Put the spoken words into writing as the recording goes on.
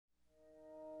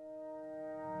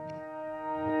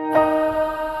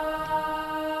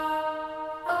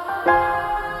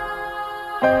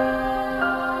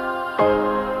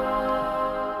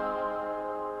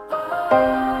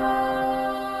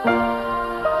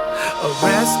A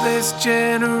restless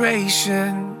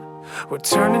generation, we're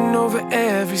turning over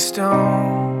every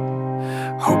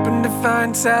stone, hoping to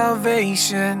find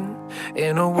salvation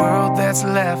in a world that's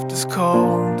left us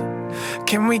cold.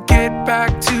 Can we get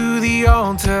back to the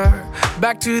altar,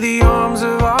 back to the arms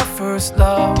of our first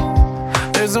love?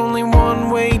 There's only one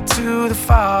way to the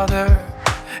Father,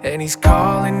 and He's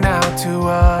calling out to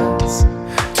us.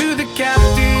 To the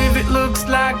captive it looks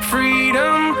like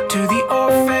freedom, to the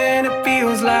orphan it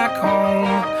feels like home.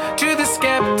 To the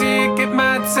skeptic it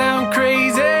might sound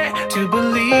crazy to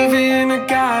believe in a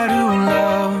God who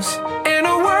loves. In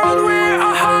a world where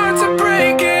our hearts are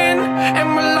breaking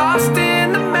and we're lost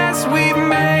in the mess we've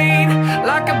made,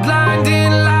 like a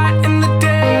blinding light in the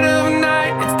dead of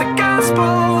night, it's the gospel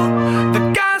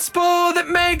that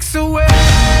makes a way.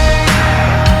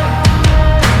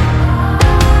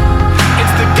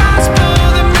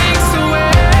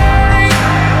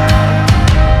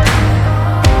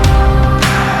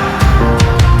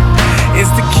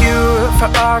 For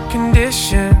our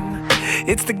condition,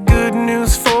 it's the good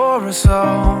news for us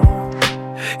all.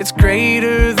 It's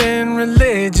greater than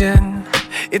religion,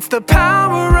 it's the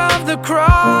power of the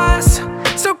cross.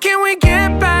 So can we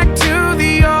get back to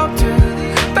the altar,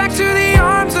 back to the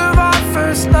arms of our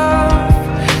first love?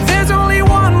 There's only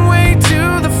one way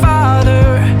to the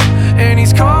Father, and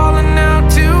He's calling out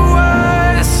to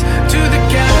us. To the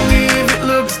captive it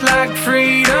looks like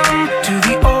freedom, to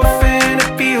the orphan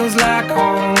it feels like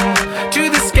home.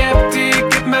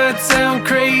 Sound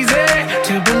crazy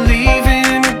to believe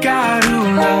in a God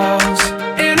who loves.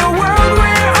 In a world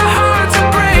where our hearts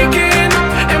are breaking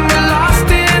and we're lost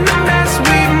in the mess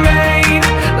we've made,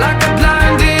 like a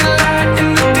blinding light in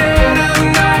the dead of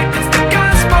night, it's the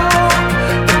gospel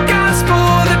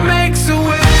that makes a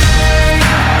way.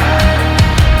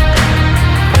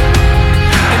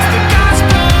 It's the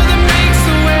gospel that makes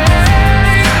a way.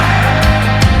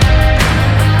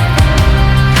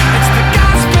 It's the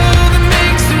gospel that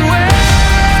makes a way.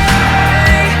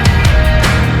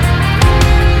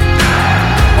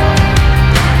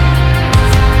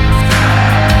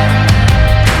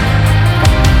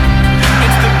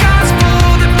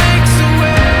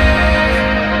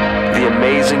 The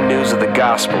amazing news of the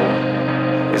gospel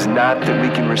is not that we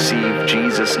can receive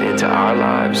Jesus into our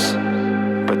lives,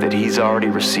 but that He's already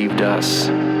received us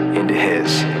into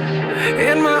His.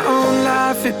 In my own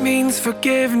life it means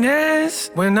forgiveness,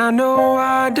 when I know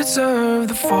I deserve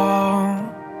the fall.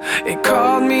 It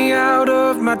called me out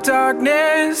of my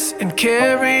darkness and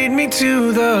carried me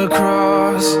to the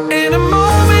cross. In a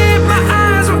moment my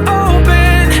eyes were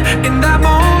open, in that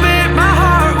moment my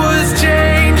heart was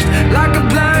changed, like a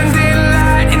blinding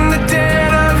light in the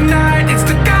dead of night, it's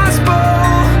the gospel.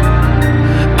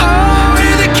 Oh, to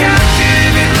the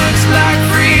captive it looks like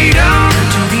freedom,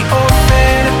 to the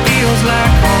orphan it feels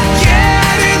like home. Yeah,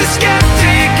 to the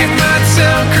skeptic it might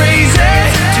sound crazy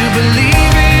to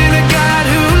believe in a God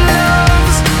who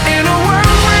loves. In a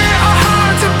world where our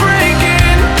hearts are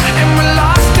breaking and we're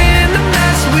lost in the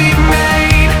mess we've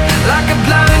made, like a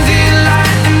blinding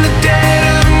light in the dead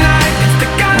of night, it's the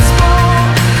gospel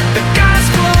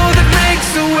that makes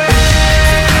a way.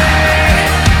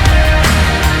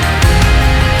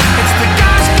 It's the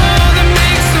gospel that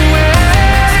makes a way.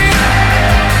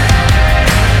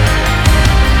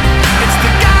 It's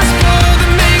the gospel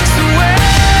that makes a way.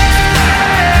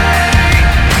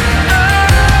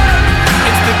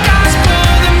 It's the gospel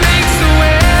that makes a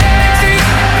way.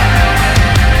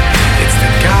 It's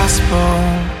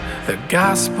the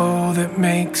gospel that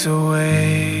makes a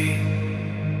way.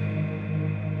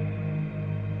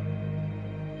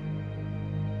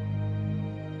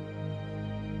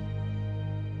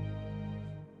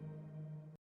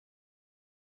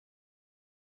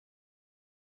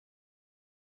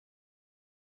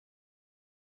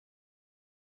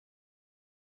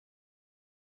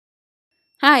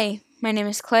 Hi, my name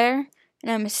is Claire,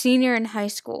 and I'm a senior in high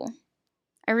school.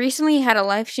 I recently had a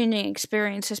life-changing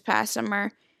experience this past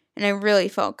summer, and I really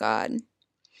felt God.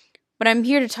 But I'm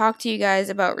here to talk to you guys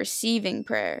about receiving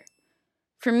prayer.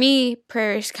 For me,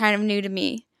 prayer is kind of new to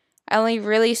me. I only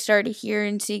really started to hear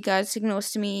and see God's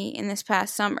signals to me in this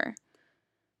past summer.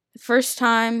 The first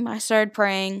time I started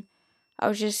praying, I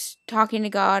was just talking to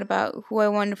God about who I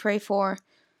wanted to pray for,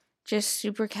 just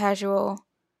super casual,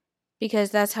 because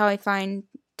that's how I find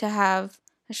to have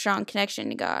a strong connection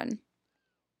to God.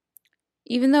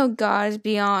 Even though God is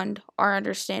beyond our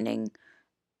understanding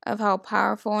of how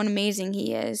powerful and amazing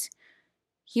He is,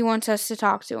 He wants us to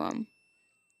talk to Him.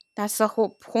 That's the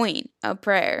whole point of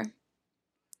prayer.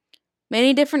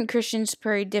 Many different Christians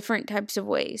pray different types of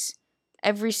ways.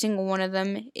 Every single one of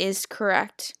them is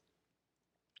correct.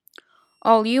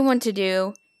 All you want to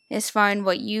do is find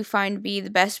what you find to be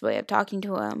the best way of talking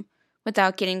to Him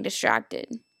without getting distracted.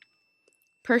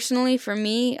 Personally, for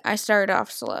me, I started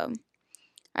off slow.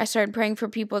 I started praying for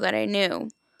people that I knew,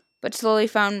 but slowly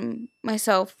found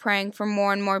myself praying for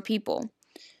more and more people,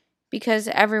 because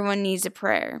everyone needs a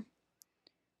prayer.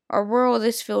 Our world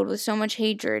is filled with so much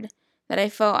hatred that I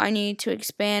felt I needed to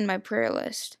expand my prayer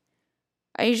list.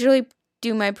 I usually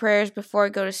do my prayers before I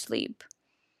go to sleep.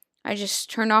 I just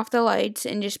turn off the lights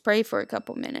and just pray for a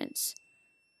couple minutes.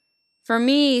 For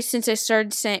me, since I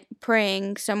started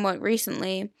praying somewhat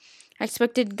recently, I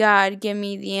expected God to give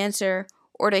me the answer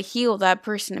or to heal that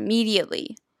person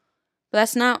immediately. But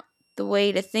that's not the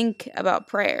way to think about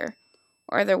prayer,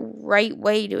 or the right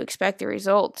way to expect the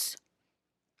results.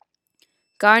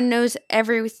 God knows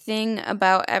everything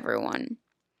about everyone.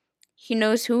 He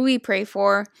knows who we pray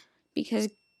for, because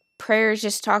prayer is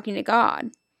just talking to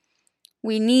God.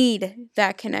 We need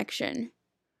that connection.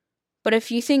 But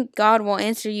if you think God will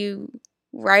answer you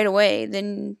right away,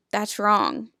 then that's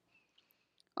wrong.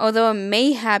 Although it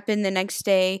may happen the next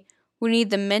day, we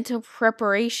need the mental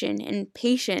preparation and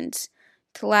patience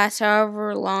to last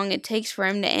however long it takes for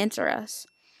Him to answer us.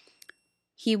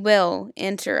 He will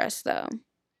answer us, though.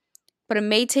 But it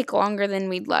may take longer than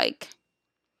we'd like.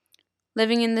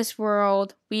 Living in this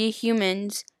world, we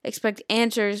humans expect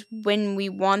answers when we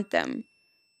want them,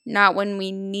 not when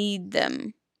we need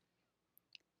them.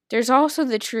 There's also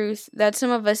the truth that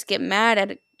some of us get mad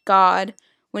at God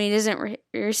when He doesn't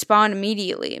respond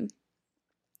immediately.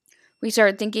 We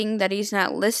start thinking that He's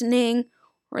not listening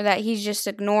or that He's just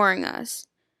ignoring us.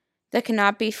 That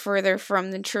cannot be further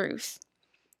from the truth.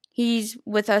 He's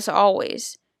with us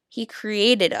always. He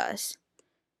created us.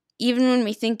 Even when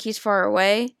we think He's far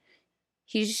away,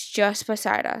 He's just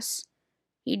beside us.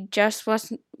 He just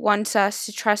wants us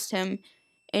to trust Him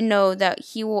and know that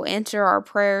He will answer our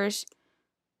prayers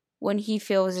when He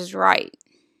feels is right.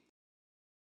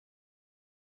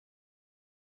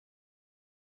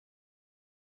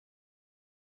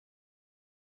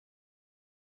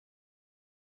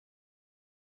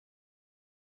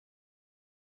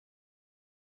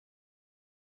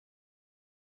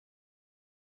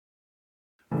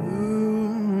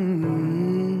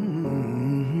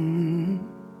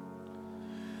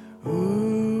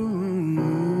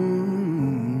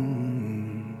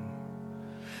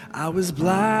 I was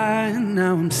blind,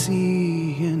 now I'm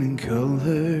seeing in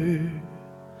color.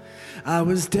 I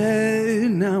was dead,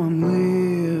 now I'm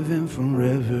living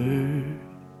forever.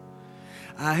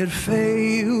 I had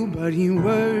failed, but You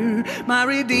were my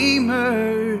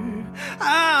Redeemer.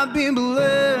 I've been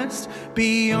blessed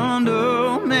beyond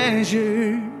all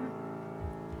measure.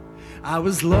 I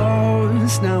was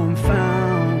lost, now I'm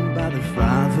found by the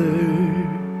Father.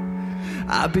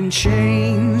 I've been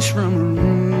changed from a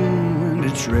ruin to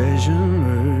treasure.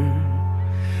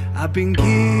 I've been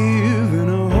given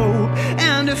a hope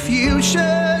and a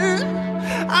future.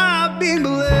 I've been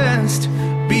blessed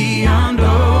beyond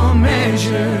all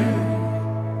measure.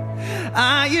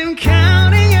 I am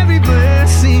counting every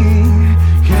blessing,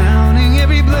 counting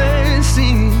every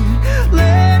blessing,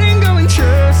 letting go and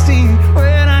trusting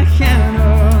when I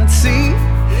cannot see.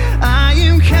 I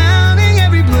am counting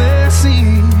every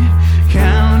blessing,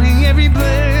 counting every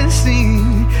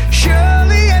blessing.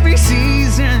 Surely every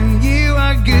season You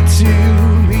are good to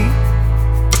me.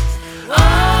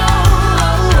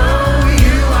 Oh,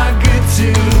 You are good to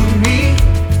me.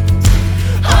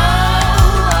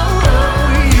 Oh,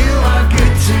 You are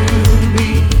good to me.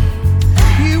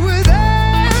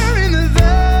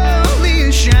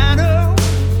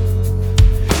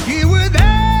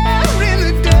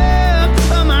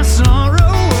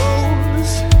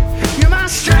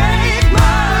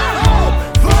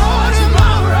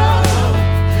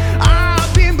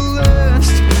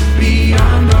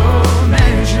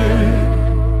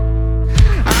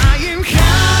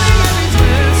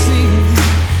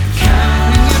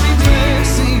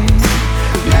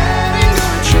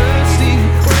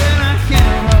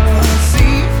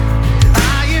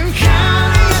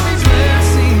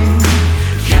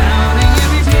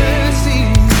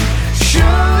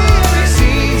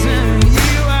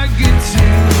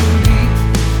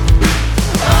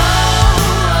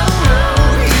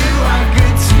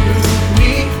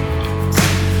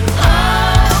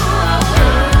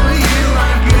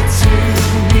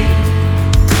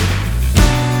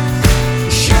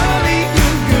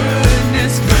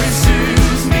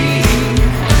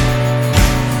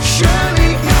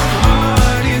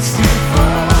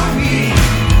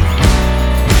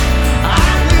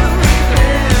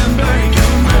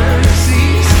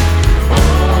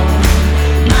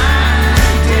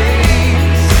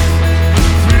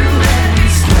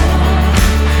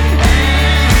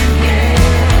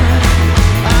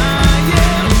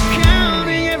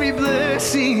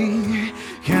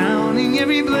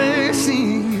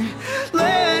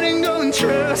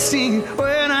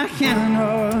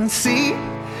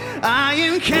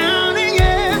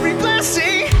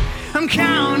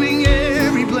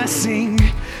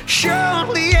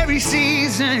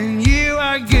 season. You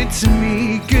are good to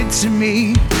me, good to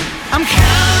me. I'm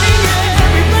counting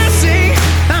every blessing.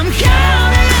 I'm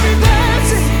counting every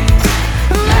blessing.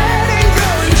 Letting go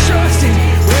and trusting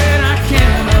when I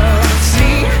cannot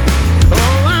see.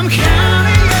 Oh, I'm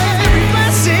counting every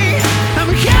blessing.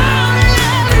 I'm counting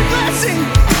every blessing.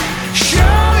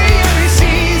 Surely every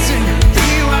season,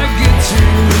 you are good to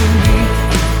me.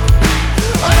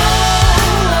 Oh,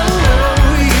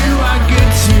 you are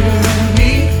good to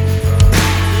me.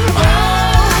 Oh,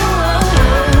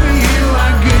 you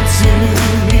are good to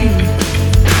me.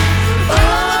 Oh,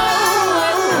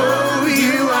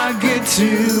 you are good to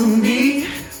me.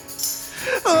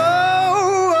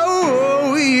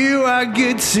 Oh, you are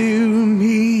good to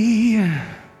me.